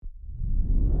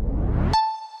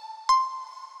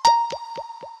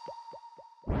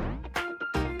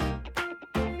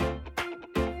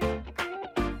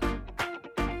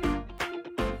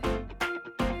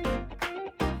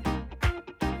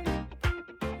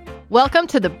Welcome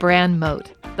to The Brand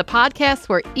Moat, the podcast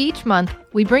where each month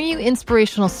we bring you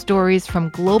inspirational stories from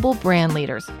global brand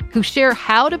leaders who share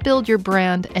how to build your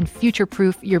brand and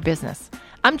future-proof your business.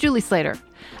 I'm Julie Slater.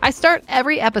 I start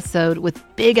every episode with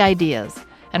big ideas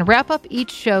and wrap up each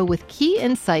show with key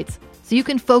insights so you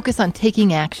can focus on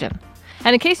taking action.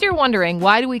 And in case you're wondering,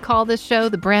 why do we call this show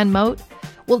The Brand Moat?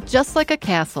 Well, just like a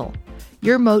castle,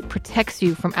 your moat protects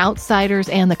you from outsiders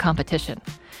and the competition.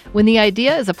 When the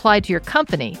idea is applied to your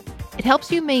company, it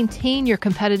helps you maintain your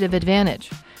competitive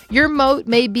advantage. Your moat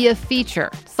may be a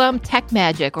feature, some tech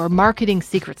magic or marketing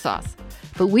secret sauce,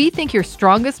 but we think your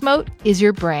strongest moat is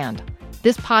your brand.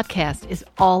 This podcast is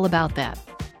all about that.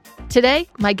 Today,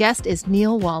 my guest is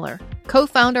Neil Waller,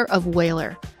 co-founder of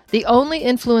Whalar, the only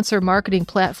influencer marketing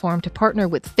platform to partner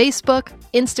with Facebook,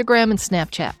 Instagram, and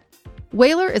Snapchat.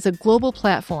 Whalar is a global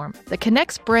platform that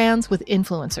connects brands with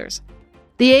influencers.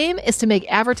 The aim is to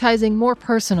make advertising more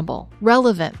personable,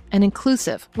 relevant, and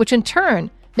inclusive, which in turn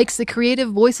makes the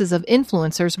creative voices of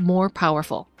influencers more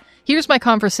powerful. Here's my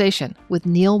conversation with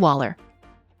Neil Waller.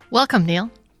 Welcome,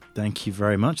 Neil. Thank you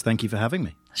very much. Thank you for having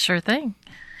me. Sure thing.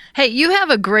 Hey, you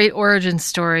have a great origin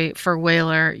story for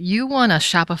Whalar. You won a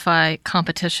Shopify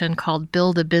competition called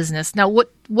Build a Business. Now,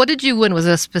 what did you win? Was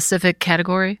it a specific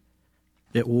category?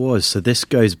 It was. So this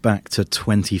goes back to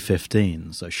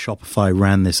 2015. So Shopify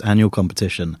ran this annual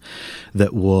competition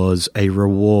that was a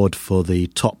reward for the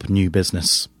top new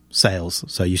business sales.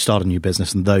 So you start a new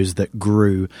business and those that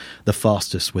grew the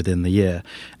fastest within the year.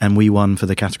 And we won for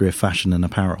the category of fashion and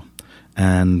apparel.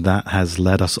 And that has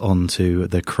led us on to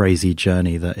the crazy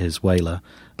journey that is Whalar.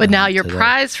 But now your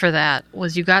prize for that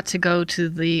was you got to go to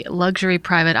the luxury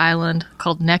private island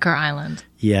called Necker Island.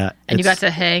 Yeah. And you got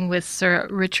to hang with Sir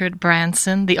Richard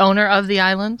Branson, the owner of the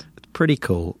island. Pretty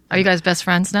cool. Are you guys best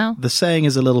friends now? The saying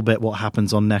is a little bit what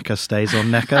happens on Necker stays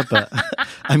on Necker, but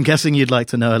I'm guessing you'd like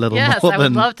to know a little more. Yes, I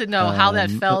would love to know how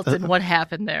that felt and what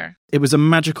happened there. It was a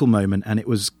magical moment, and it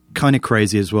was kind of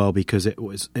crazy as well because it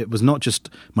was not just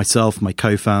myself, my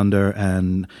co-founder,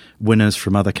 and winners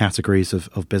from other categories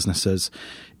of businesses.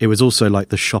 It was also like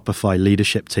the Shopify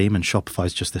leadership team, and Shopify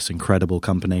is just this incredible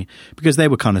company because they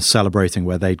were kind of celebrating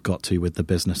where they'd got to with the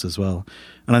business as well.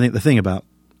 And I think the thing about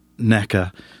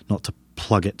Necker, not to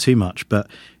plug it too much, but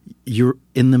you're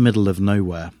in the middle of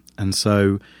nowhere. And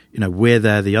so, we're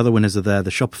there, the other winners are there,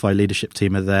 the Shopify leadership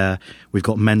team are there. We've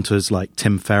got mentors like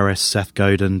Tim Ferriss, Seth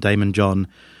Godin, Damon John,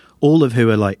 all of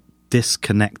who are like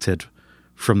disconnected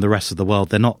from the rest of the world.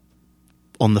 They're not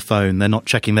on the phone, they're not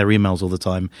checking their emails all the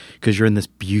time because you're in this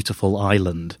beautiful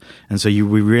island. And so we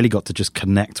really got to just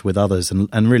connect with others and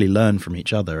really learn from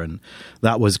each other. And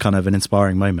that was kind of an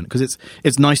inspiring moment because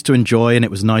it's nice to enjoy, and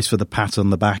it was nice for the pat on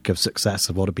the back of success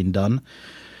of what had been done.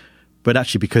 But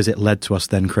actually, because it led to us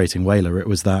then creating Whalar, it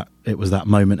was that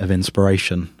moment of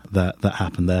inspiration that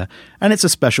happened there. And it's a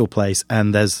special place,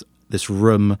 and there's this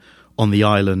room on the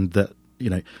island that,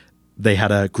 they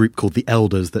had a group called the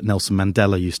Elders that Nelson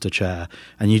Mandela used to chair.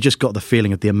 And you just got the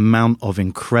feeling of the amount of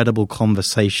incredible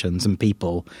conversations and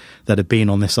people that had been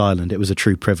on this island. It was a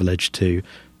true privilege to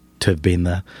have been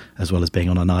there, as well as being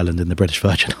on an island in the British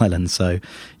Virgin Islands. So,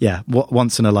 yeah,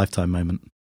 once in a lifetime moment.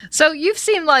 So you've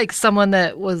seemed like someone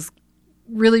that was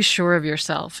really sure of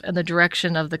yourself and the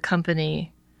direction of the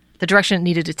company, the direction it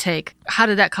needed to take. How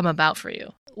did that come about for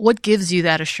you? What gives you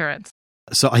that assurance?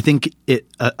 So I think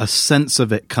a sense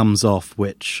of it comes off,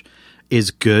 which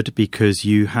is good because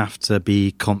you have to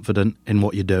be confident in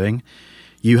what you're doing.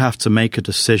 You have to make a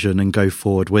decision and go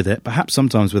forward with it, perhaps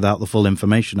sometimes without the full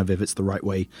information of if it's the right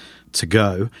way to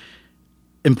go.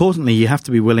 Importantly, you have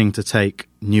to be willing to take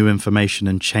new information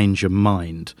and change your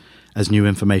mind as new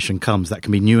information comes. That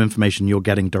can be new information you're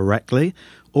getting directly,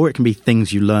 or it can be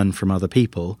things you learn from other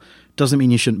people. Doesn't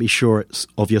mean you shouldn't be sure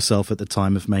of yourself at the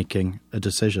time of making a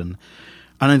decision.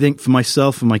 And I think for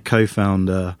myself and my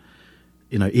co-founder,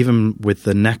 even with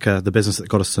the Necker, the business that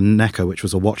got us to Necker, which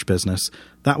was a watch business,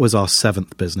 that was our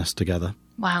 7th business together.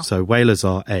 Wow. So Whalar's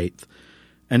our 8th.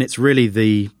 And it's really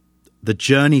the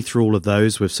journey through all of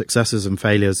those with successes and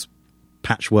failures,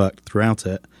 patchwork throughout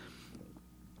it.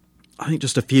 I think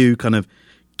just a few kind of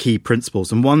key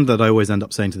principles. And one that I always end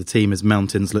up saying to the team is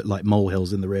mountains look like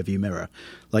molehills in the rearview mirror.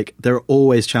 Like there are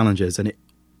always challenges, and it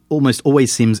almost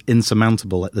always seems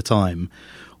insurmountable at the time,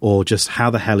 or just how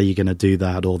the hell are you going to do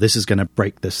that, or this is going to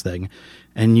break this thing.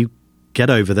 And you get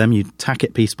over them, you tack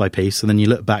it piece by piece, and then you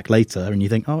look back later and you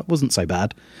think, oh, it wasn't so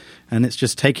bad. And it's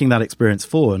just taking that experience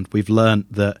forward. We've learned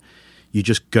that you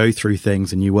just go through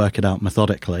things and you work it out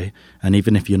methodically. And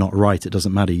even if you're not right, it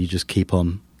doesn't matter. You just keep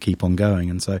on going.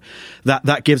 And so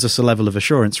that gives us a level of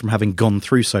assurance from having gone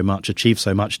through so much, achieved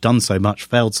so much, done so much,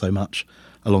 failed so much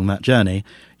along that journey,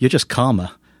 you're just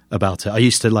calmer about it. I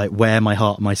used to like wear my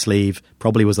heart on my sleeve,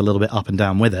 probably was a little bit up and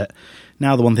down with it.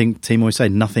 Now the one thing team always say,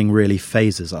 nothing really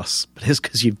phases us, but it's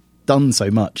because you've done so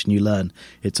much and you learn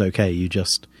it's okay. You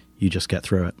just get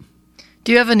through it.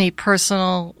 Do you have any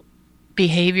personal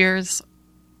behaviors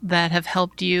that have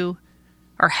helped you,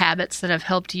 or habits that have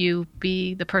helped you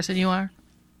be the person you are?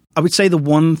 I would say the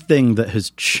one thing that has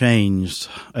changed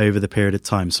over the period of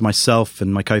time, so myself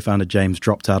and my co-founder James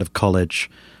dropped out of college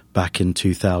back in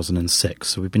 2006.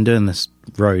 So we've been doing this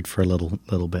road for a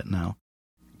little bit now.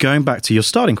 Going back to your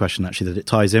starting question, actually, that it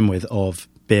ties in with, of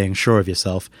being sure of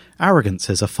yourself, arrogance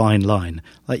is a fine line.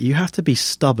 Like, you have to be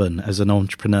stubborn as an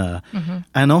entrepreneur. Mm-hmm.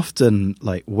 And often,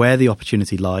 like, where the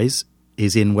opportunity lies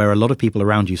is in where a lot of people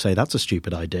around you say, that's a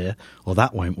stupid idea, or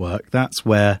that won't work. That's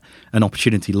where an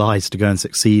opportunity lies to go and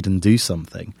succeed and do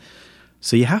something.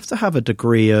 So you have to have a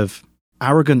degree of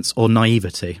arrogance or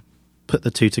naivety. Put the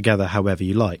two together however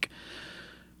you like.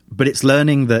 But it's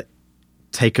learning that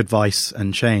take advice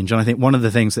and change. And I think one of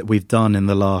the things that we've done in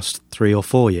the last 3 or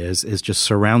 4 years is just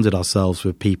surrounded ourselves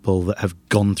with people that have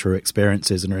gone through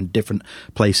experiences and are in different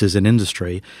places in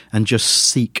industry, and just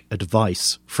seek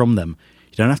advice from them.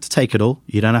 You don't have to take it all.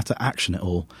 You don't have to action it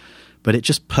all. But it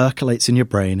just percolates in your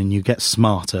brain and you get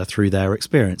smarter through their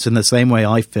experience. In the same way,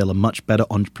 I feel a much better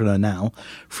entrepreneur now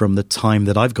from the time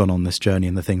that I've gone on this journey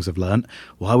and the things I've learned.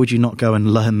 Why would you not go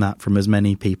and learn that from as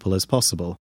many people as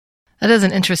possible? That is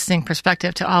an interesting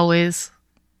perspective, to always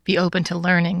be open to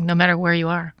learning, no matter where you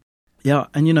are. Yeah,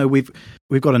 and you know, we've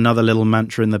got another little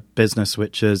mantra in the business,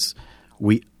 which is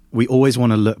we always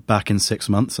want to look back in 6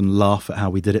 months and laugh at how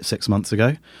we did it 6 months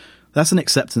ago. That's an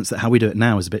acceptance that how we do it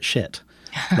now is a bit shit.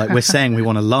 Like, we're saying we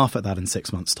want to laugh at that in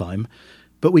 6 months' time,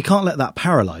 but we can't let that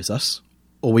paralyze us,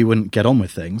 or we wouldn't get on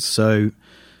with things. So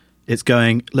it's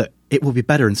going, look, it will be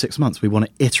better in 6 months. We want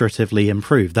to iteratively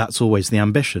improve. That's always the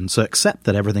ambition. So accept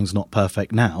that everything's not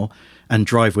perfect now and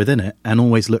drive within it, and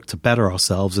always look to better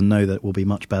ourselves and know that it will be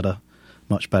much better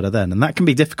then. And that can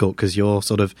be difficult because you're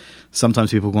sort of,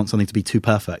 sometimes people want something to be too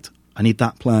perfect. I need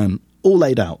that plan all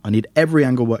laid out. I need every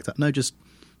angle worked out. No, just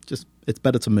it's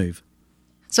better to move.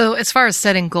 So as far as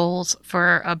setting goals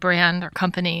for a brand or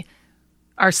company,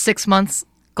 are 6 months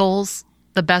goals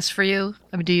the best for you?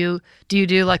 I mean, do you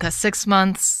do like a 6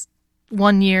 months,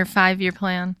 1 year, 5 year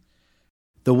plan?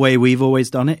 The way we've always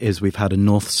done it is we've had a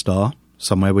North Star,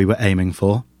 somewhere we were aiming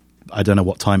for. I don't know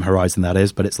what time horizon that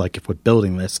is, but it's like, if we're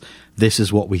building this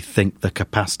is what we think the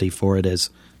capacity for it is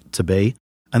to be.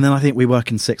 And then I think we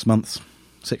work in 6 month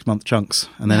chunks.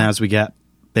 And then as we get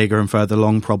bigger and further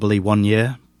along, probably 1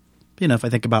 year. You know, if I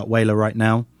think about Whalar right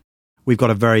now, we've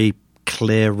got a very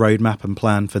clear roadmap and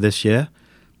plan for this year.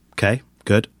 Okay,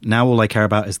 good. Now all I care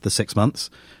about is the 6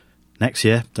 months. Next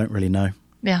year, don't really know.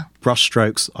 Yeah. Brush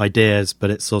strokes, ideas,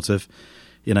 but it's sort of,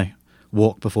 you know,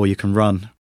 walk before you can run.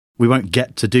 We won't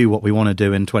get to do what we want to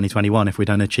do in 2021 if we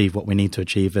don't achieve what we need to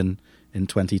achieve in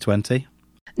 2020.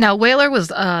 Now, Whalar was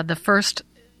the first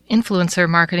influencer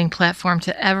marketing platform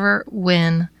to ever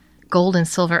win gold and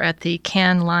silver at the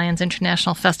Cannes Lions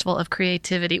International Festival of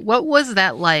Creativity. What was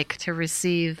that like to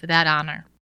receive that honor?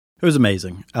 It was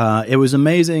amazing. It was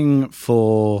amazing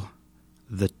for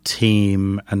the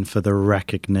team and for the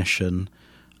recognition.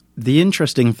 The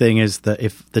interesting thing is that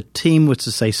if the team were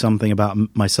to say something about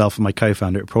myself and my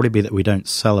co-founder, it would probably be that we don't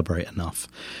celebrate enough.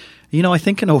 You know, I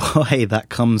think in a way that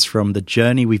comes from the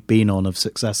journey we've been on of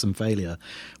success and failure,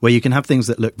 where you can have things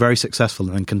that look very successful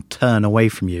and then can turn away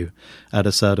from you at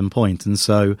a certain point. And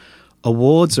so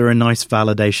awards are a nice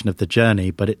validation of the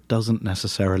journey, but it doesn't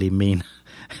necessarily mean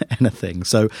anything.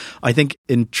 So I think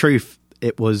in truth,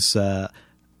 it was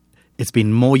it's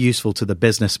been more useful to the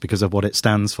business because of what it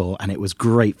stands for, and it was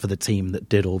great for the team that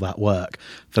did all that work.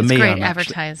 For me, great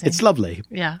advertising. It's lovely.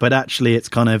 Yeah. But actually, it's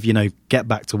kind of, you know, get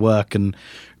back to work and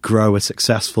grow a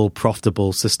successful,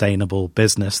 profitable, sustainable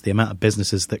business. The amount of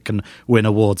businesses that can win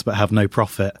awards but have no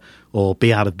profit or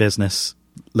be out of business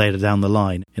later down the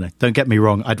line. You know, don't get me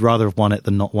wrong, I'd rather have won it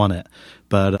than not won it.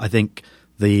 But I think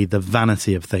the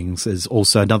vanity of things is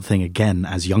also another thing, again,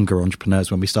 as younger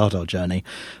entrepreneurs when we start our journey.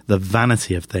 The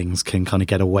vanity of things can kind of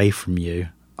get away from you.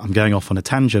 I'm going off on a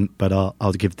tangent, but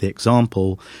I'll give the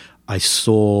example. I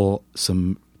saw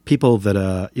some people that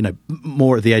are, you know,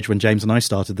 more at the age when James and I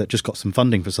started that just got some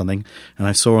funding for something. And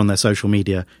I saw on their social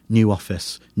media, new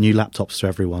office, new laptops for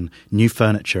everyone, new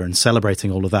furniture, and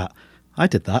celebrating all of that. I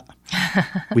did that.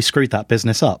 We screwed that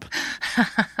business up.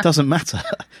 Doesn't matter.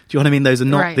 Do you know what I mean? Those are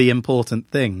not the important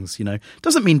things, you know.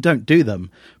 Doesn't mean don't do them,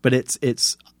 but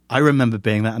it's I remember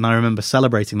being that, and I remember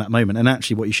celebrating that moment. And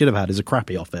actually what you should have had is a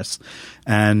crappy office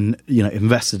and, you know,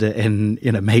 invested it in,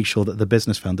 you know, make sure that the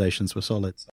business foundations were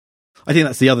solid. I think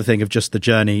that's the other thing of just the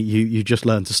journey. You just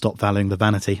learn to stop valuing the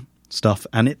vanity stuff,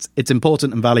 and it's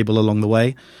important and valuable along the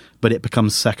way, but it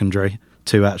becomes secondary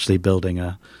to actually building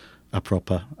a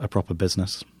proper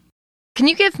business. Can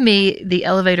you give me the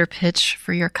elevator pitch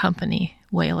for your company,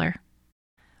 Whalar?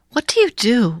 What do you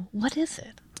do? What is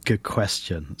it? Good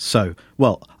question. So,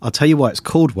 well, I'll tell you why it's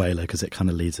called Whalar, because it kind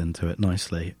of leads into it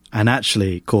nicely, and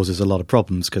actually causes a lot of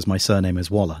problems because my surname is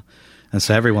Waller. And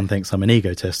so everyone thinks I'm an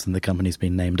egotist and the company's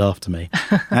been named after me.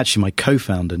 Actually, my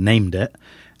co-founder named it,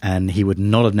 and he would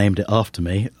not have named it after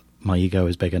me. My ego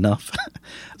is big enough.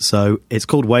 So it's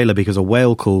called Whalar because a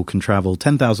whale call can travel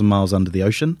 10,000 miles under the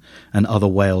ocean and other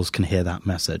whales can hear that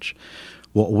message.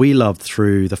 What we loved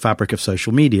through the fabric of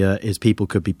social media is people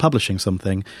could be publishing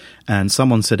something and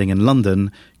someone sitting in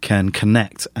London can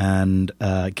connect and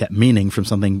get meaning from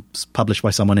something published by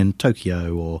someone in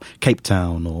Tokyo or Cape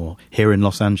Town or here in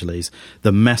Los Angeles.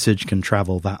 The message can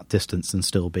travel that distance and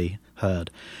still be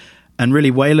heard. And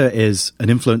really, Whalar is an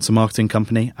influencer marketing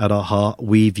company. At our heart,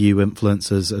 we view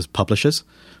influencers as publishers.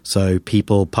 So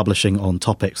people publishing on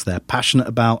topics they're passionate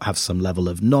about, have some level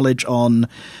of knowledge on.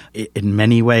 In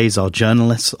many ways, are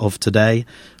journalists of today.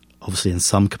 Obviously, in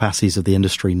some capacities of the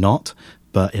industry, not.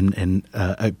 But in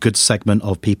a good segment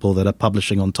of people that are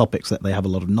publishing on topics that they have a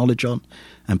lot of knowledge on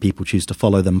and people choose to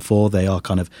follow them for, they are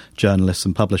kind of journalists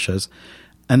and publishers.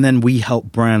 And then we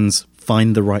help brands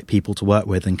find the right people to work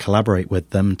with and collaborate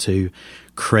with them to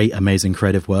create amazing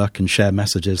creative work and share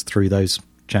messages through those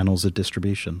channels of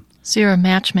distribution. So you're a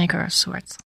matchmaker of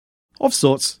sorts. Of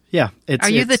sorts, yeah. Are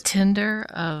you the Tinder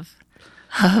of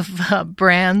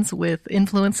brands with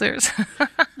influencers?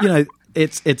 You know,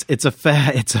 it's a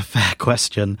fair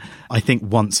question. I think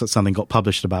once that something got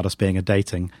published about us being a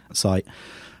dating site,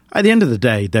 at the end of the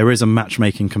day, there is a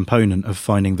matchmaking component of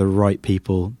finding the right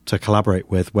people to collaborate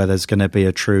with, where there's going to be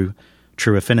a true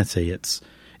affinity.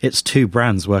 It's two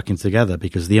brands working together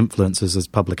because the influencers as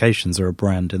publications are a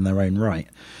brand in their own right.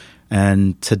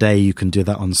 And today you can do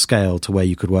that on scale to where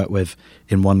you could work with,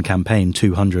 in one campaign,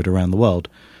 200 around the world.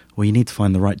 Well, you need to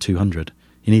find the right 200.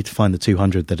 You need to find the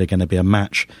 200 that are going to be a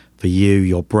match for you,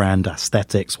 your brand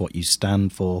aesthetics, what you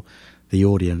stand for, the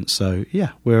audience. So,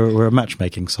 yeah, we're a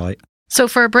matchmaking site. So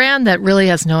for a brand that really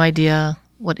has no idea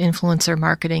what influencer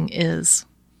marketing is,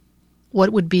 what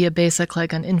would be a basic,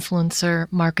 like an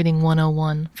influencer marketing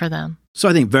 101 for them? So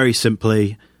I think very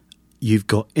simply, you've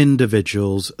got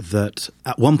individuals that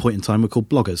at one point in time were called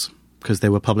bloggers because they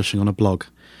were publishing on a blog,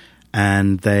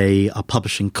 and they are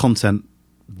publishing content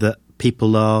that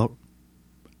people are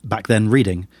back then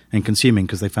reading and consuming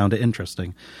because they found it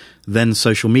interesting. Then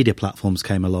social media platforms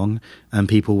came along and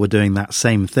people were doing that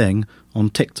same thing on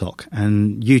TikTok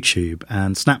and YouTube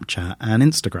and Snapchat and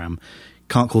Instagram.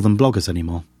 Can't call them bloggers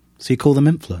anymore. So you call them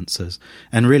influencers.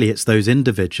 And really it's those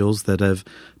individuals that have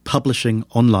publishing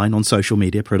online on social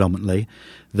media predominantly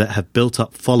that have built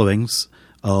up followings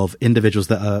of individuals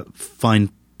that find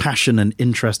passion and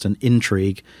interest and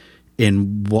intrigue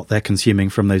in what they're consuming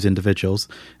from those individuals,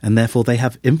 and therefore they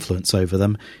have influence over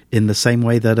them in the same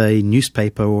way that a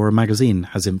newspaper or a magazine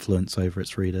has influence over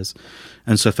its readers.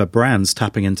 And so for brands,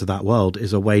 tapping into that world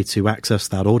is a way to access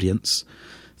that audience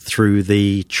through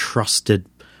the trusted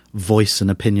voice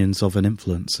and opinions of an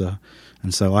influencer.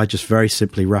 And so I just very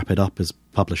simply wrap it up as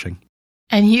publishing.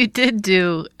 And you did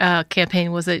do a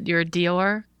campaign. Was it your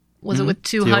Dior? Was it with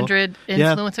 200 Dior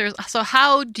influencers? Yeah. So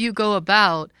how do you go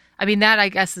about, I mean, that I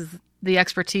guess is the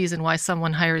expertise and why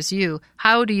someone hires you.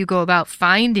 How do you go about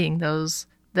finding those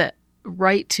that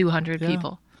right 200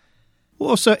 people?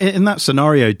 Well, so in that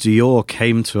scenario, Dior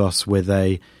came to us with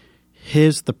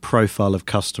here's the profile of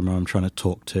customer I'm trying to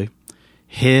talk to.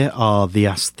 Here are the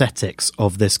aesthetics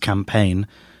of this campaign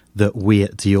that we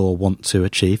at Dior want to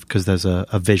achieve, because there's a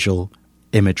visual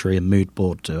imagery and mood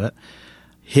board to it.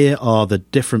 Here are the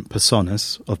different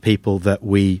personas of people that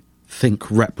we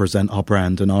think represent our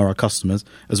brand and are our customers,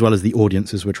 as well as the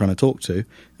audiences we're trying to talk to.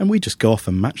 And we just go off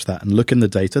and match that and look in the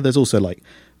data. There's also like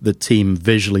the team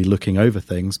visually looking over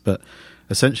things, but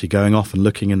essentially going off and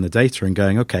looking in the data and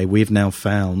going, okay, we've now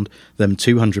found them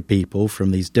 200 people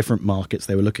from these different markets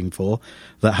they were looking for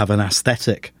that have an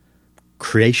aesthetic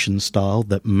creation style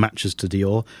that matches to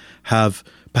Dior, have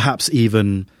perhaps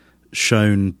even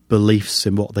shown beliefs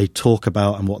in what they talk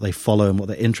about and what they follow and what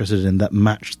they're interested in that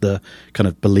match the kind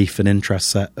of belief and interest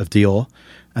set of Dior.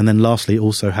 And then lastly,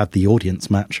 also have the audience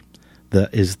match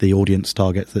that is the audience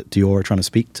target that Dior are trying to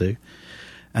speak to.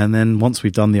 And then once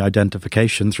we've done the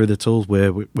identification through the tools,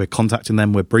 we're contacting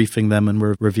them, we're briefing them, and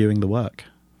we're reviewing the work.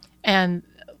 And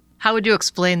how would you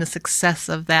explain the success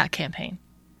of that campaign?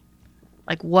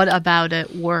 Like, what about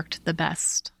it worked the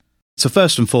best? So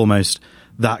first and foremost,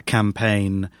 that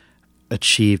campaign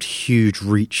achieved huge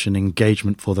reach and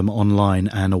engagement for them online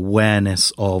and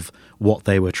awareness of what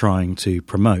they were trying to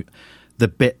promote. The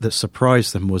bit that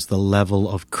surprised them was the level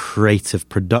of creative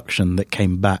production that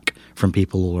came back from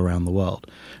people all around the world.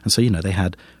 And so, they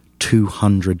had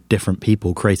 200 different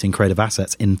people creating creative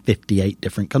assets in 58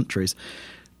 different countries.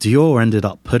 Dior ended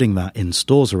up putting that in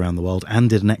stores around the world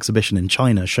and did an exhibition in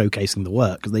China showcasing the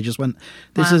work, because they just went,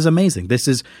 this is amazing. This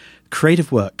is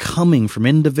creative work coming from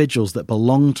individuals that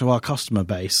belong to our customer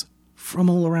base from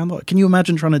all around the world. Can you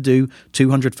imagine trying to do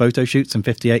 200 photo shoots in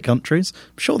 58 countries?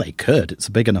 I'm sure they could. It's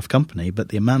a big enough company, but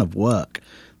the amount of work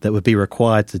that would be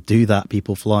required to do that,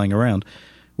 people flying around.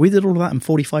 We did all of that in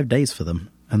 45 days for them.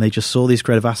 And they just saw these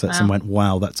creative assets and went,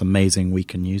 wow, that's amazing. We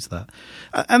can use that.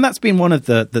 And that's been one of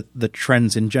the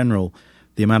trends in general.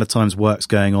 The amount of times work's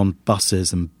going on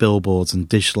buses and billboards and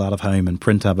digital out of home and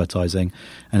print advertising.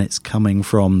 And it's coming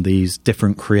from these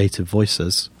different creative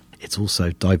voices. It's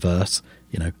also diverse,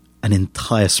 an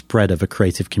entire spread of a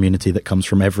creative community that comes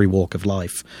from every walk of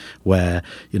life where,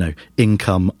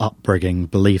 income, upbringing,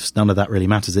 beliefs, none of that really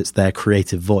matters. It's their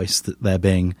creative voice that they're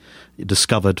being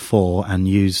discovered for and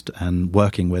used and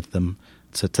working with them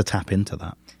to tap into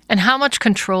that. And how much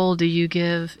control do you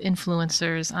give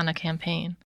influencers on a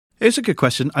campaign? It's a good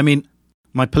question. I mean,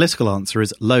 my political answer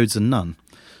is loads and none.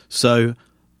 So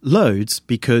loads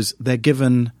because they're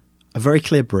given a very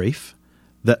clear brief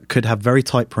that could have very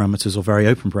tight parameters or very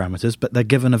open parameters, but they're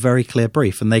given a very clear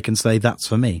brief and they can say, that's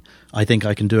for me. I think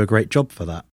I can do a great job for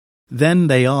that. Then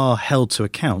they are held to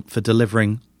account for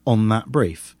delivering on that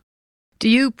brief. Do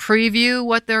you preview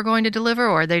what they're going to deliver,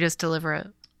 or they just deliver it?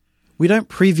 We don't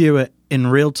preview it in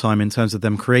real time in terms of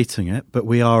them creating it, but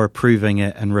we are approving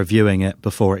it and reviewing it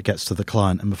before it gets to the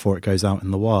client and before it goes out in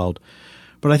the wild.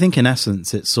 But I think in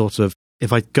essence, it's sort of,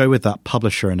 if I go with that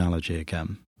publisher analogy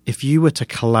again, if you were to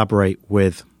collaborate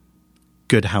with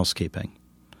Good Housekeeping,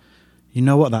 you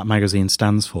know what that magazine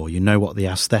stands for. You know what the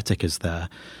aesthetic is there.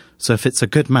 So if it's a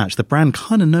good match, the brand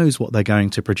kind of knows what they're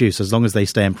going to produce as long as they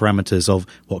stay in parameters of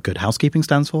what Good Housekeeping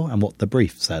stands for and what the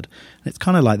brief said. And it's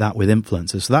kind of like that with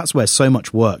influencers. So that's where so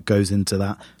much work goes into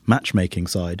that matchmaking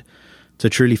side to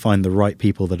truly find the right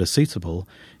people that are suitable.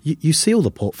 You see all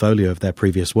the portfolio of their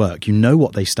previous work. You know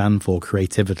what they stand for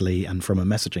creatively and from a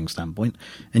messaging standpoint.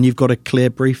 And you've got a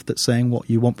clear brief that's saying what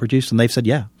you want produced. And they've said,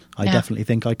 I definitely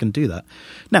think I can do that.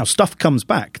 Now, stuff comes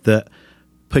back that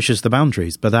pushes the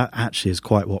boundaries, but that actually is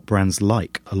quite what brands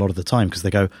like a lot of the time, because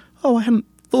they go, oh, I hadn't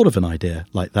thought of an idea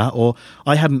like that, or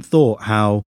I hadn't thought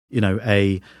how,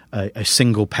 a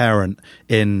single parent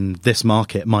in this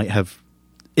market might have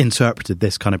interpreted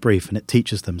this kind of brief, and it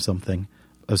teaches them something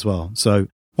as well. So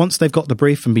once they've got the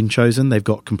brief and been chosen, they've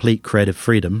got complete creative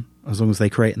freedom as long as they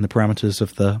create in the parameters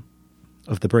of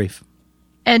the brief.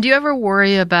 And do you ever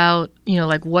worry about,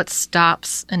 what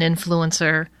stops an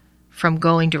influencer from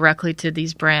going directly to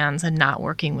these brands and not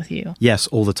working with you? Yes,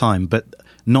 all the time, but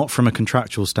not from a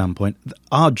contractual standpoint.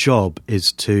 Our job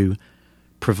is to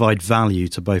provide value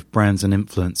to both brands and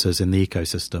influencers in the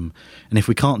ecosystem. And if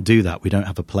we can't do that, we don't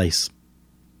have a place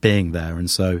being there. And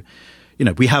so,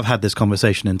 we have had this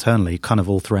conversation internally kind of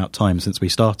all throughout time since we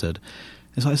started.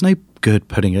 It's like, it's no good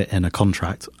putting it in a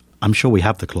contract. I'm sure we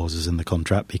have the clauses in the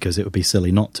contract because it would be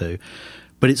silly not to.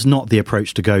 But it's not the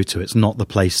approach to go to. It's not the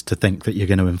place to think that you're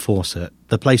going to enforce it.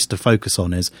 The place to focus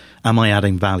on is, am I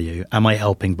adding value? Am I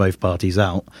helping both parties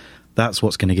out? That's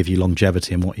what's going to give you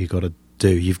longevity in what you've got to do.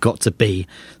 You've got to be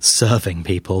serving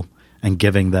people and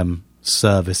giving them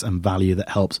service and value that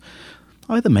helps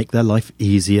either make their life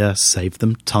easier, save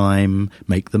them time,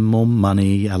 make them more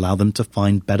money, allow them to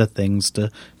find better things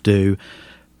to do,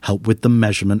 help with the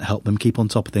measurement, help them keep on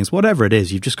top of things. Whatever it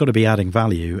is, you've just got to be adding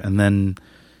value. And then,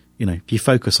 if you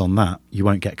focus on that, you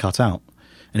won't get cut out.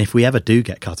 And if we ever do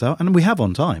get cut out, and we have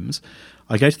on times,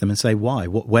 I go to them and say, why?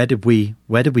 Where did we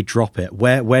drop it?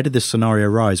 Where did this scenario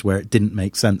arise where it didn't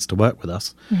make sense to work with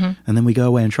us? Mm-hmm. And then we go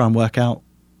away and try and work out,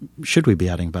 should we be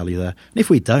adding value there? And if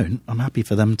we don't, I'm happy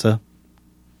for them to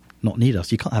not need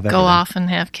us. You can't have everything. Go off and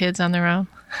have kids on their own.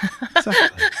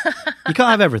 Exactly. You can't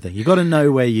have everything. You've got to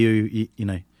know where you're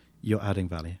adding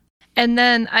value. And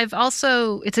then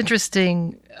it's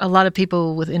interesting, a lot of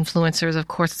people with influencers, of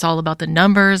course, it's all about the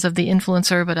numbers of the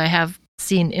influencer, but I have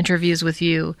seen interviews with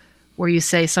you where you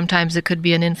say sometimes it could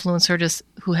be an influencer just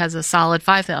who has a solid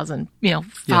 5,000,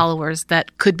 followers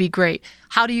that could be great.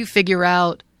 How do you figure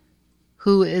out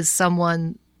who is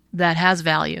someone that has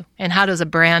value, and how does a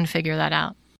brand figure that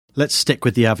out? Let's stick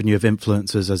with the avenue of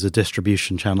influencers as a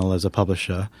distribution channel, as a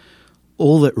publisher.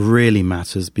 All that really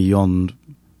matters beyond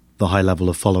the high level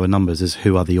of follower numbers is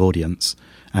who are the audience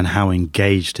and how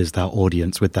engaged is that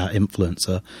audience with that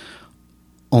influencer.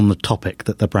 on the topic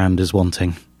that the brand is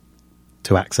wanting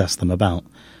to access them about.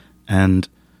 And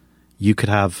you could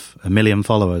have 1 million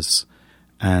followers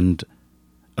and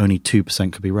only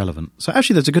 2% could be relevant. So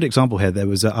actually there's a good example here. There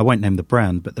was I won't name the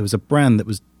brand, but there was a brand that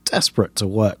was desperate to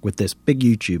work with this big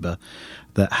YouTuber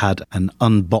that had an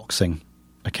unboxing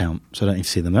account. So I don't know if you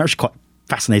see them. They're actually quite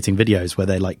fascinating videos where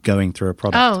they're like going through a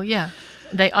product. Oh, yeah.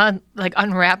 They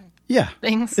unwrap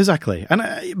things. Exactly. And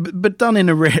but done in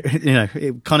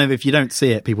kind of, if you don't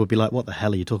see it, people would be like, what the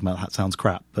hell are you talking about? That sounds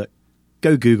crap. But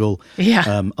go Google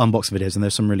unboxing videos, and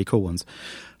there's some really cool ones.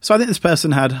 So I think this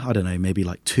person had, I don't know, maybe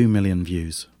like 2 million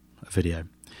views a video.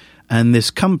 And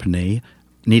this company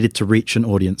needed to reach an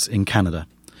audience in Canada.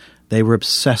 They were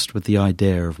obsessed with the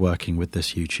idea of working with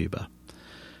this YouTuber.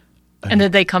 And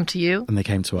did they come to you? And they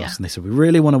came to us and they said, we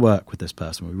really want to work with this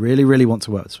person. We really, really want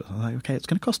to work with this person. I'm like, okay, it's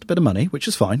going to cost a bit of money, which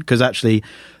is fine, because actually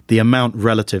the amount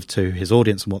relative to his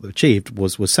audience and what they achieved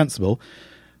was sensible.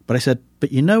 But I said,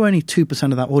 but only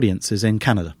 2% of that audience is in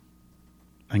Canada.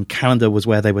 And Canada was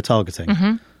where they were targeting.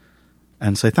 Mm-hmm.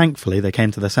 And so thankfully they came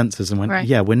to their senses and went,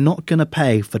 we're not going to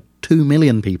pay for 2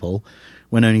 million people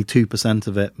when only 2%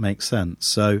 of it makes sense.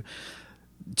 So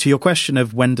to your question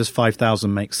of when does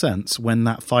 5,000 make sense, when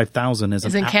that 5,000 is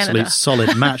an absolute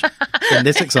solid match, in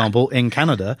this example, in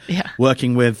Canada,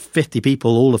 working with 50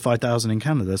 people, all of 5,000 in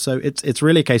Canada. So it's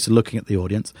really a case of looking at the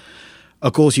audience.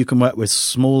 Of course, you can work with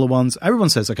smaller ones. Everyone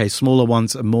says, okay, smaller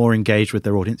ones are more engaged with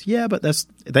their audience. Yeah, but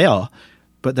they are.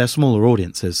 But they're smaller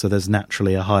audiences, so there's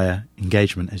naturally a higher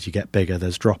engagement. As you get bigger,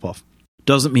 there's drop-off.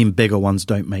 Doesn't mean bigger ones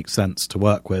don't make sense to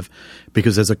work with,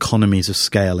 because there's economies of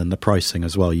scale in the pricing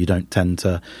as well. You don't tend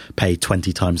to pay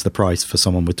 20 times the price for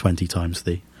someone with 20 times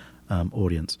the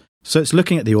audience. So it's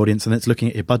looking at the audience and it's looking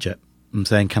at your budget and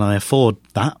saying, can I afford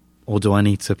that, or do I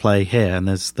need to play here? And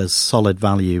there's solid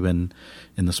value in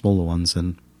the smaller ones,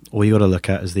 and all you got to look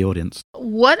at is the audience.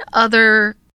 What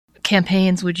other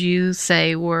campaigns would you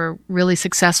say were really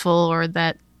successful, or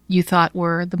that you thought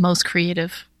were the most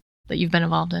creative that you've been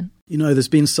involved in? There's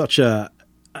been such an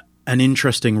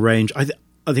interesting range. I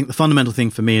think the fundamental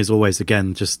thing for me is always,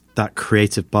 again, just that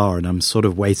creative bar, and I'm sort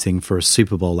of waiting for a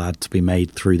Super Bowl ad to be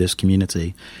made through this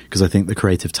community, because I think the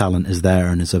creative talent is there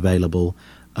and is available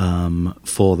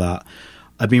for that.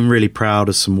 I've been really proud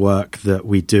of some work that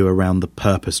we do around the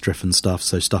purpose-driven stuff,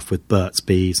 so stuff with Burt's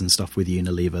Bees and stuff with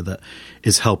Unilever that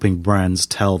is helping brands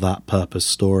tell that purpose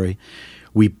story.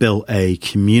 We built a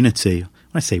community. When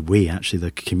I say we, actually, the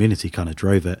community kind of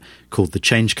drove it, called the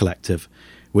Change Collective,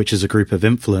 which is a group of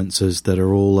influencers that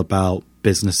are all about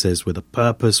businesses with a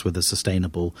purpose, with a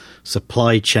sustainable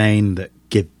supply chain that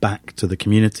give back to the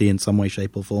community in some way,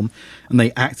 shape or form. And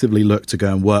they actively look to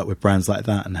go and work with brands like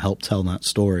that and help tell that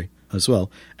story as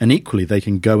well. And equally, they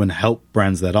can go and help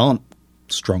brands that aren't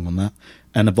strong on that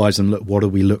and advise them, look, what do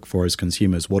we look for as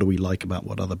consumers? What do we like about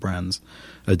what other brands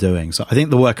are doing? So I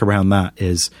think the work around that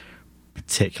is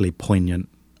particularly poignant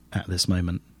at this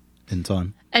moment in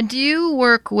time. And do you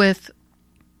work with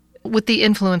the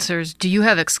influencers? Do you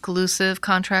have exclusive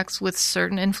contracts with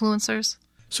certain influencers?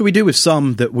 So we do with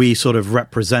some that we sort of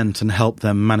represent and help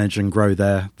them manage and grow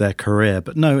their career.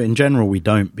 But no, in general, we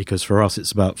don't, because for us,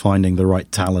 it's about finding the right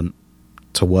talent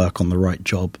to work on the right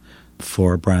job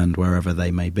for a brand wherever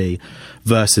they may be,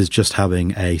 versus just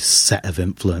having a set of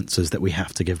influencers that we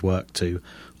have to give work to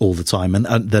all the time and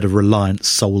that are reliant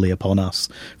solely upon us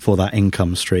for that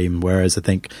income stream. Whereas I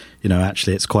think,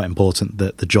 actually it's quite important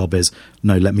that the job is,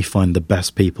 no, let me find the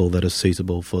best people that are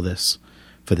suitable for this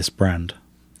brand.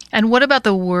 And what about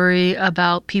the worry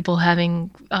about people having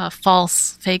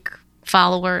fake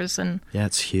followers? Yeah,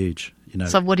 it's huge.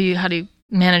 So how do you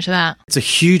manage that? It's a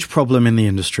huge problem in the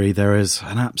industry. There is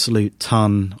an absolute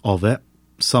ton of it.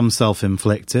 Some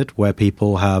self-inflicted, where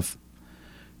people have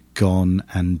gone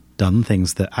and done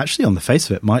things that actually on the face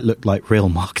of it might look like real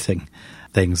marketing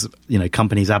things.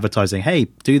 Companies advertising, hey,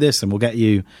 do this and we'll get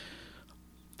you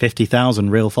 50,000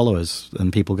 real followers.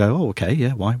 And people go, oh, okay,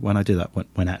 yeah, why don't I do that?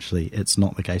 When actually it's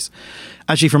not the case.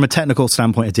 Actually, from a technical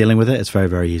standpoint of dealing with it, it's very,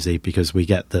 very easy, because we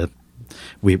get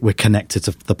we're connected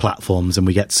to the platforms and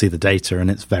we get to see the data,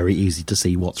 and it's very easy to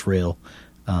see what's real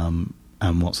and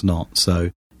what's not.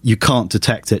 So you can't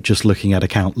detect it just looking at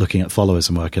account, looking at followers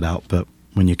and work it out. But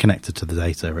when you're connected to the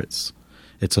data,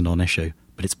 it's a non-issue.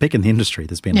 But it's big in the industry.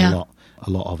 There's been a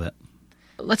lot of it.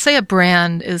 Let's say a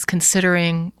brand is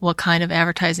considering what kind of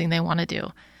advertising they want to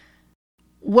do.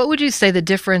 What would you say the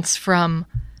difference from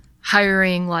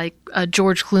hiring like a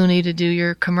George Clooney to do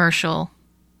your commercial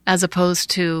as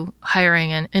opposed to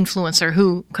hiring an influencer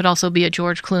who could also be a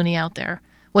George Clooney out there?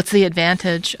 What's the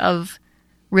advantage of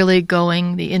really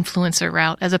going the influencer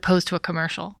route as opposed to a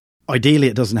commercial? Ideally,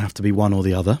 it doesn't have to be one or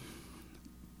the other.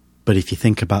 But if you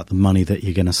think about the money that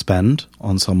you're going to spend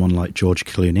on someone like George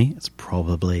Clooney, it's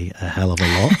probably a hell of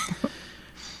a lot.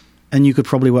 And you could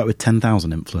probably work with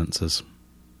 10,000 influencers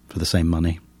for the same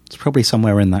money. It's probably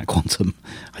somewhere in that quantum.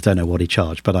 I don't know what he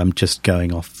charged, but I'm just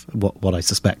going off what I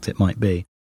suspect it might be.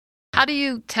 How do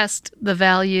you test the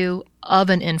value of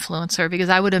an influencer? Because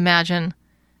I would imagine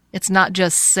it's not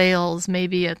just sales.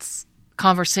 Maybe it's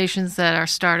conversations that are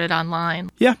started online.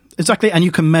 Yeah, exactly. And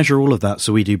you can measure all of that.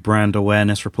 So we do brand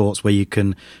awareness reports where you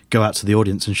can go out to the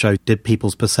audience and show, did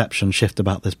people's perception shift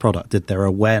about this product? Did their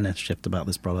awareness shift about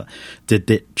this product? Did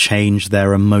it change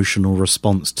their emotional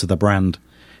response to the brand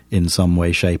in some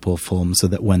way, shape or form, so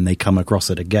that when they come across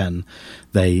it again,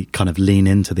 they kind of lean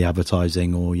into the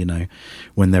advertising, or, you know,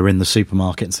 when they're in the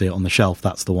supermarket and see it on the shelf,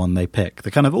 that's the one they pick.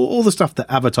 The kind of all the stuff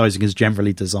that advertising is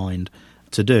generally designed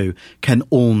to do can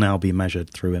all now be measured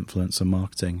through influencer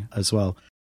marketing as well.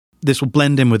 This will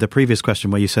blend in with the previous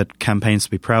question where you said campaigns to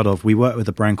be proud of. We work with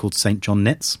a brand called St. John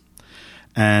Knits,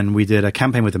 and we did a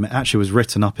campaign with them. It actually was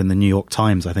written up in the New York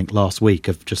Times, I think, last week,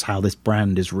 of just how this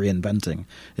brand is reinventing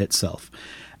itself.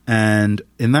 And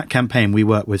in that campaign, we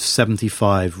worked with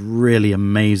 75 really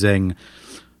amazing,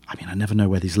 I mean, I never know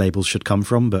where these labels should come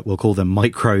from, but we'll call them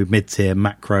micro, mid-tier,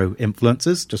 macro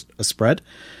influencers, just a spread.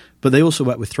 But they also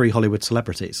worked with 3 Hollywood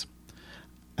celebrities.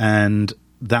 And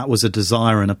that was a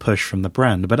desire and a push from the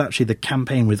brand. But actually the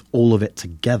campaign with all of it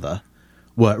together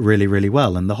worked really, really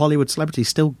well. And the Hollywood celebrities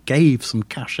still gave some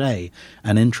cachet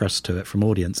and interest to it from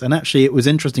audience. And actually it was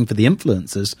interesting for the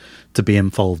influencers to be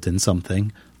involved in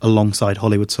something alongside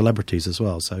Hollywood celebrities as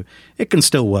well. So it can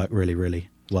still work really, really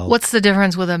well. What's the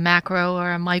difference with a macro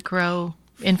or a micro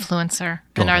influencer?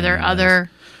 God, and are there other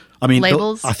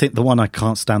labels? I think the one I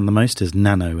can't stand the most is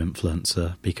nano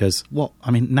influencer, because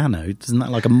nano, isn't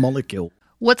that like a molecule?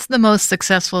 What's the most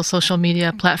successful social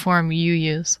media platform you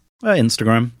use?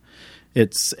 Instagram.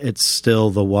 It's still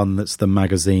the one that's the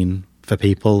magazine for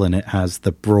people, and it has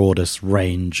the broadest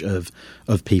range of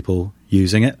people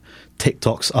using it.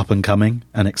 TikTok's up and coming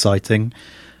and exciting.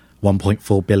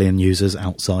 1.4 billion users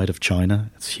outside of China.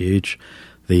 It's huge.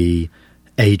 The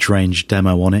age range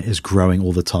demo on it is growing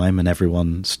all the time, and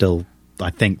everyone still, I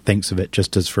think, thinks of it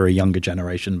just as for a younger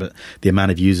generation, but the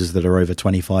amount of users that are over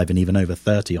 25 and even over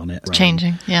 30 on it, it's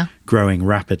changing, yeah, growing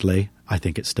rapidly. I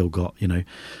think it's still got,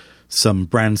 some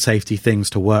brand safety things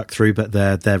to work through, but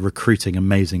they're recruiting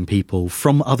amazing people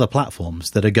from other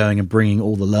platforms that are going and bringing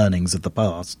all the learnings of the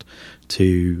past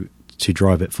to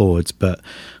drive it forwards. But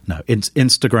no,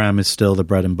 Instagram is still the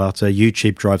bread and butter.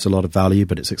 YouTube drives a lot of value,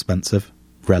 but it's expensive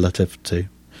relative to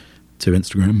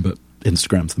Instagram, but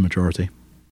Instagram's the majority.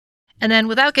 And then,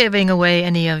 without giving away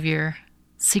any of your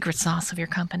secret sauce of your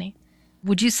company,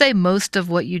 would you say most of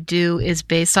what you do is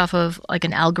based off of like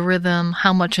an algorithm?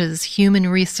 How much is human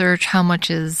research? How much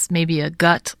is maybe a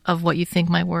gut of what you think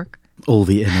might work? All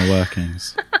the inner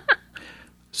workings.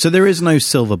 So there is no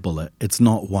silver bullet. It's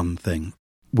not one thing.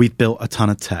 We've built a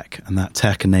ton of tech, and that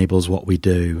tech enables what we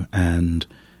do. And,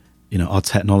 our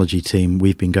technology team,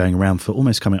 we've been going around for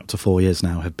almost coming up to 4 years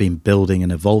now, have been building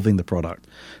and evolving the product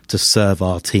to serve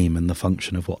our team and the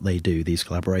function of what they do, these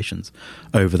collaborations,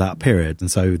 over that period.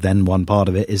 And so then one part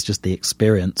of it is just the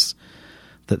experience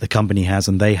that the company has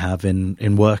and they have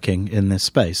in working in this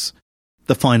space.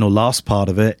 The final last part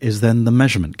of it is then the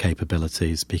measurement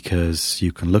capabilities, because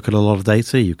you can look at a lot of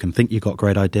data, you can think you've got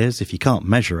great ideas. If you can't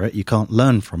measure it, you can't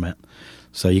learn from it.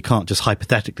 So you can't just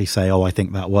hypothetically say, oh, I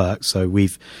think that works. So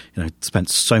we've spent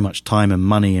so much time and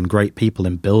money and great people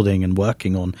in building and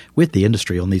working on with the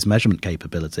industry on these measurement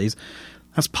capabilities.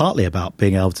 That's partly about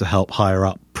being able to help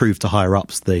prove to higher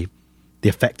ups the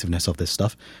effectiveness of this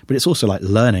stuff. But it's also like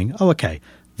learning, okay,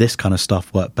 this kind of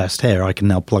stuff worked best here. I can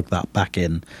now plug that back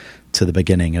in to the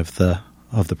beginning of the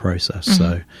process. Mm-hmm.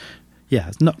 So yeah,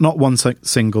 it's not one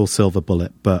single silver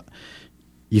bullet, but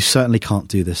you certainly can't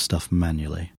do this stuff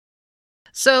manually.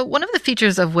 So one of the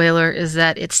features of Whalar is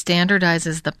that it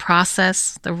standardizes the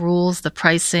process, the rules, the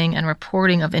pricing, and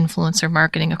reporting of influencer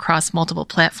marketing across multiple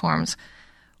platforms.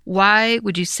 Why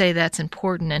would you say that's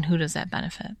important, and who does that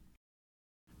benefit?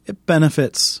 It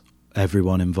benefits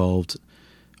everyone involved.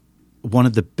 One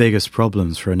of the biggest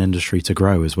problems for an industry to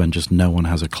grow is when just no one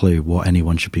has a clue what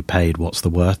anyone should be paid, what's the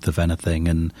worth of anything,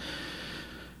 and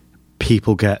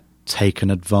people get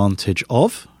taken advantage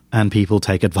of, and people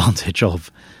take advantage of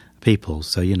people.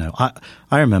 So,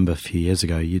 I remember a few years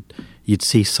ago, you'd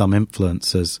see some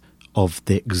influencers of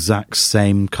the exact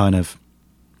same kind of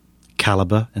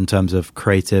caliber in terms of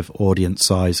creative, audience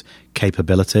size,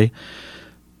 capability,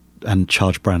 and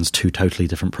charge brands 2 totally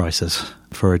different prices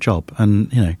for a job.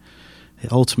 And,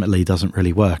 it ultimately doesn't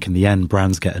really work. In the end,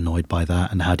 brands get annoyed by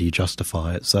that, and how do you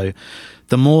justify it? So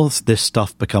the more this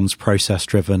stuff becomes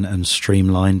process-driven and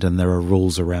streamlined and there are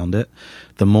rules around it,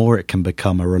 the more it can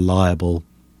become a reliable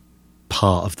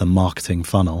part of the marketing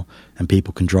funnel, and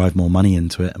people can drive more money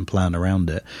into it and plan around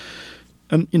it.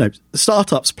 And,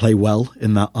 startups play well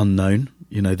in that unknown.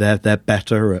 They're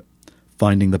better at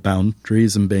finding the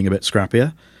boundaries and being a bit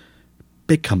scrappier.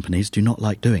 Big companies do not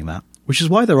like doing that, which is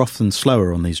why they're often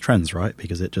slower on these trends, right?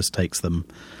 Because it just takes them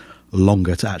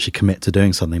longer to actually commit to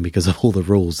doing something because of all the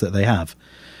rules that they have.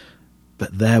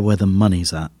 But they're where the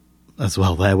money's at as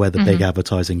well. They're where the big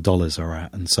advertising dollars are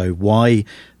at. And so why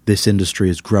this industry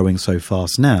is growing so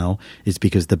fast now is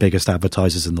because the biggest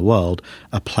advertisers in the world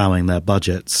are ploughing their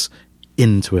budgets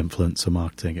into influencer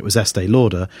marketing. It was Estee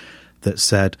Lauder that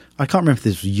said, I can't remember if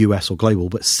this was US or global,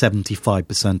 but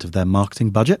 75% of their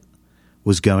marketing budget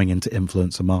was going into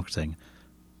influencer marketing.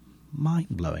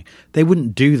 Mind-blowing. They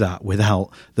wouldn't do that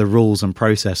without the rules and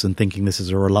process and thinking this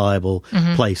is a reliable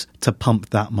place to pump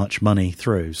that much money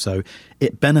through. So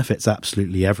it benefits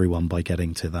absolutely everyone by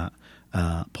getting to that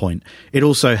point. It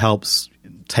also helps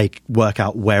work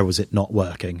out where was it not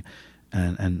working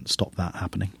and stop that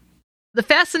happening. The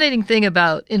fascinating thing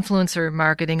about influencer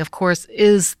marketing, of course,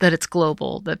 is that it's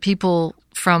global, that people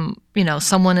from,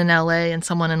 someone in LA and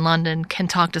someone in London can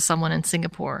talk to someone in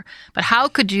Singapore. But how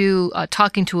could you,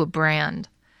 talking to a brand,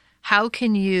 how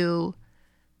can you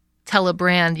tell a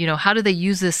brand, how do they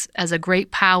use this as a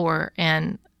great power,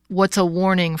 and what's a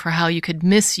warning for how you could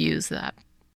misuse that?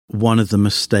 One of the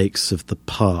mistakes of the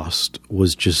past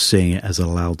was just seeing it as a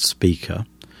loudspeaker,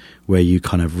 where you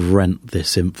kind of rent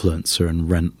this influencer and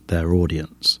rent their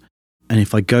audience. And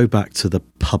if I go back to the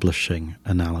publishing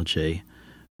analogy,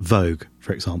 Vogue,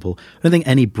 for example, I don't think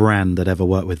any brand that ever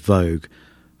worked with Vogue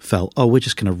felt, we're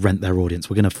just going to rent their audience.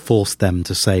 We're going to force them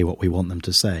to say what we want them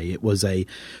to say. It was a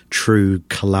true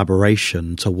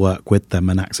collaboration to work with them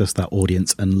and access that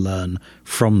audience and learn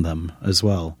from them as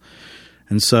well.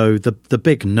 And so the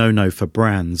big no-no for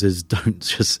brands is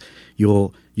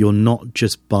you're not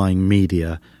just buying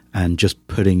media and just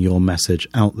putting your message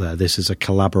out there. This is a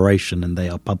collaboration, and they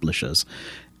are publishers,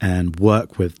 and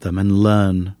work with them and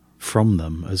learn from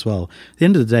them as well. At the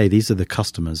end of the day, these are the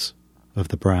customers of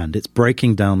the brand. It's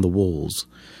breaking down the walls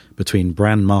between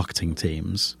brand marketing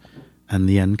teams and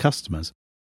the end customers.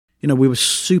 We were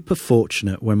super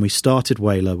fortunate when we started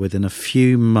Whalar. Within a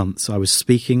few months, I was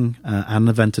speaking at an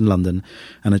event in London,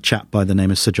 and a chap by the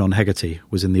name of Sir John Hegarty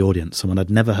was in the audience, someone I'd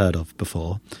never heard of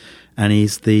before. And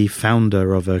he's the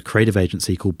founder of a creative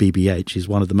agency called BBH. He's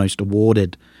one of the most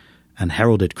awarded and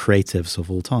heralded creatives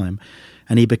of all time.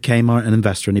 And he became an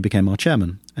investor, and he became our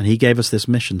chairman. And he gave us this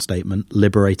mission statement,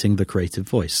 liberating the creative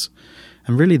voice.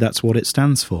 And really that's what it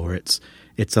stands for.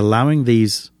 It's allowing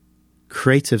these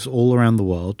creatives all around the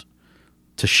world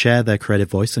to share their creative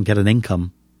voice and get an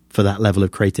income for that level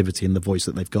of creativity and the voice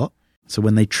that they've got. So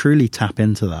when they truly tap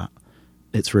into that,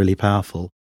 it's really powerful.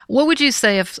 What would you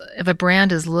say if a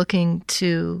brand is looking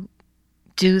to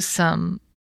do some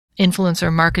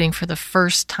influencer marketing for the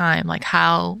first time? Like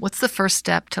what's the first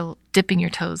step to dipping your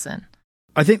toes in?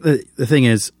 I think the thing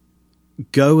is,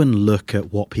 go and look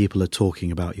at what people are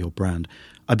talking about your brand.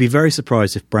 I'd be very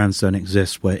surprised if brands don't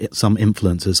exist where some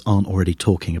influencers aren't already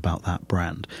talking about that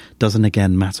brand. Doesn't,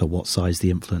 again, matter what size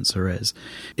the influencer is.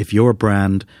 If you're a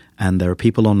brand and there are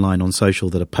people online on social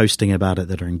that are posting about it,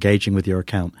 that are engaging with your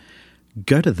account,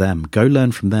 go to them, go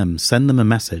learn from them, send them a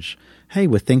message. Hey,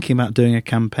 we're thinking about doing a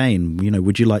campaign.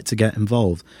 Would you like to get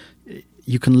involved?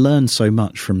 You can learn so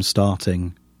much from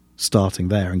starting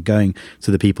there and going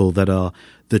to the people that are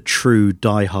the true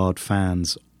diehard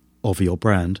fans of your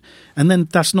brand. And then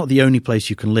that's not the only place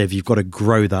you can live. You've got to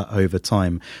grow that over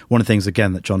time. One of the things,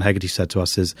 again, that John Hegarty said to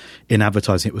us is in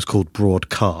advertising, it was called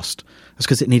broadcast. That's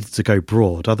because it needed to go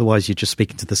broad. Otherwise, you're just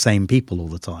speaking to the same people all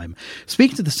the time.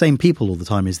 Speaking to the same people all the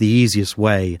time is the easiest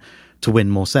way to win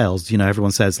more sales.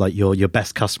 Everyone says like your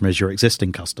best customer is your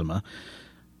existing customer.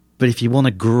 But if you want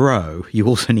to grow, you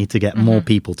also need to get more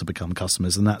people to become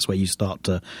customers. And that's where you start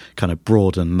to kind of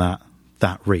broaden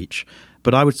that reach.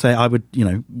 But I would say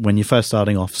when you're first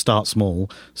starting off, start small,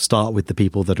 start with the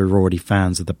people that are already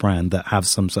fans of the brand that have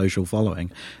some social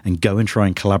following, and go and try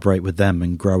and collaborate with them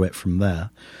and grow it from there.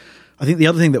 I think the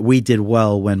other thing that we did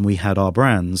well when we had our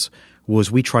brands was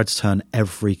we tried to turn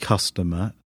every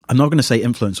customer, I'm not going to say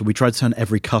influencer, we tried to turn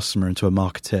every customer into a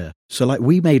marketeer. So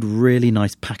we made really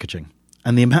nice packaging.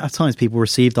 And the amount of times people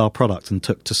received our product and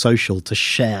took to social to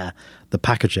share the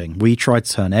packaging, we tried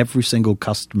to turn every single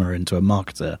customer into a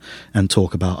marketer and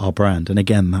talk about our brand. And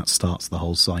again, that starts the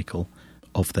whole cycle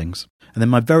of things. And then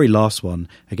my very last one,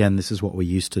 again, this is what we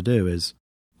used to do, is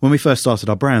When we first started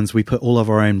our brands, we put all of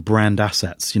our own brand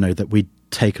assets, that we'd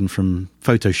taken from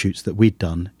photo shoots that we'd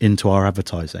done into our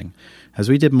advertising. As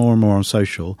we did more and more on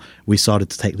social, we started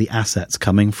to take the assets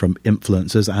coming from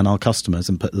influencers and our customers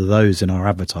and put those in our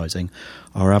advertising.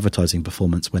 Our advertising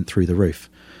performance went through the roof.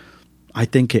 I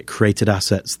think it created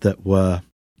assets that were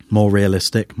more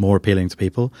realistic, more appealing to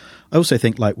people. I also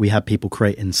think we had people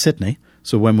create in Sydney.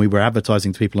 So when we were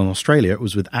advertising to people in Australia, it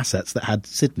was with assets that had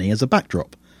Sydney as a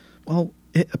backdrop. Well,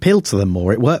 it appealed to them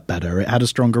more. It worked better. It had a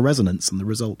stronger resonance and the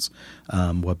results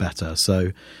were better.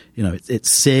 So,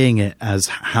 it's seeing it as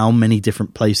how many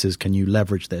different places can you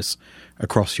leverage this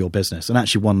across your business. And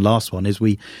actually one last one is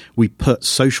we put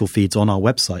social feeds on our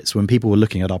website. So when people were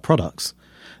looking at our products,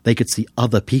 they could see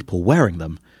other people wearing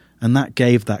them. And that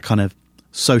gave that kind of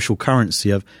social currency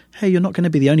of, hey, you're not going to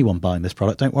be the only one buying this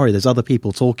product. Don't worry. There's other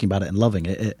people talking about it and loving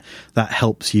it. That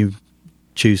helps you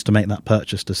choose to make that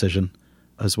purchase decision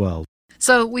as well.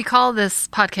 So we call this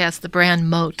podcast the brand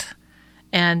moat,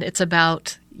 and it's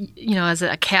about, as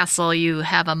a castle, you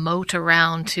have a moat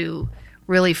around to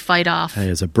really fight off. Hey,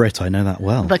 as a Brit, I know that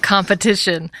well. The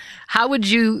competition. How would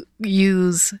you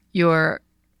use your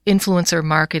influencer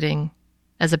marketing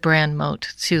as a brand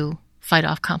moat to fight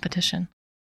off competition?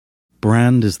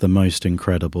 Brand is the most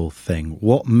incredible thing.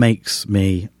 What makes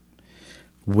me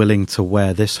willing to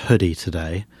wear this hoodie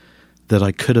today that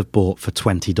I could have bought for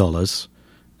 $20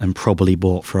 and probably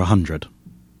bought for $100?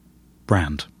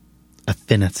 Brand.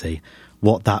 Affinity.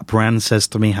 What that brand says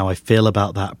to me, how I feel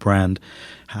about that brand,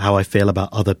 how I feel about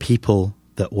other people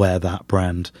that wear that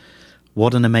brand.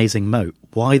 What an amazing moat.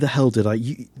 Why the hell did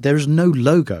there's no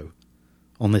logo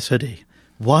on this hoodie.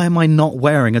 Why am I not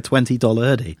wearing a $20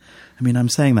 hoodie? I mean, I'm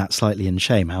saying that slightly in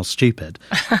shame. How stupid.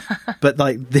 But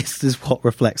this is what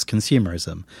reflects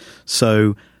consumerism.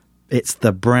 So it's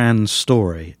the brand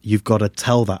story. You've got to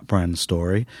tell that brand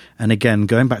story. And again,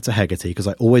 going back to Hegarty, because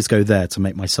I always go there to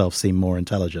make myself seem more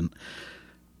intelligent.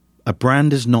 A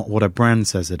brand is not what a brand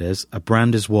says it is. A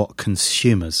brand is what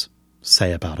consumers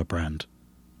say about a brand.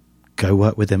 Go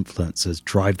work with influencers,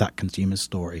 drive that consumer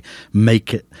story,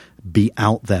 make it be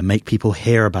out there, make people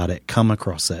hear about it, come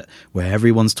across it, where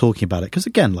everyone's talking about it. Because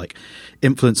again,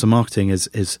 influencer marketing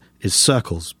is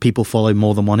circles. People follow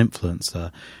more than one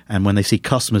influencer. And when they see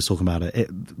customers talking about it,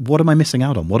 what am I missing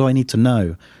out on? What do I need to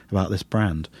know about this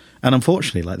brand? And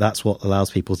unfortunately, that's what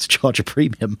allows people to charge a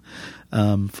premium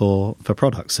for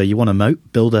products. So you want to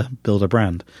moat, build a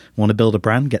brand. Want to build a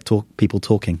brand, get people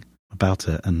talking about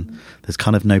it, and there's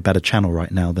kind of no better channel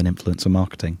right now than influencer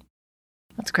marketing.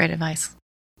 That's great advice.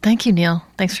 Thank you, Neil.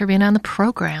 Thanks for being on the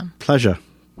program. Pleasure.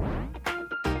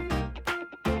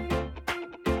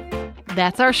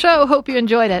 That's our show. Hope you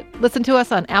enjoyed it. Listen to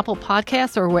us on Apple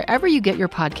Podcasts or wherever you get your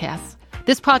podcasts.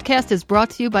 This podcast is brought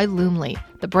to you by Loomly,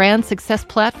 the brand success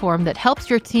platform that helps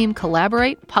your team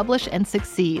collaborate, publish, and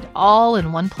succeed all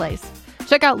in one place.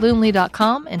 Check out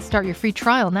Loomly.com and start your free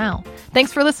trial now.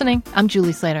 Thanks for listening. I'm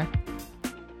Julie Slater.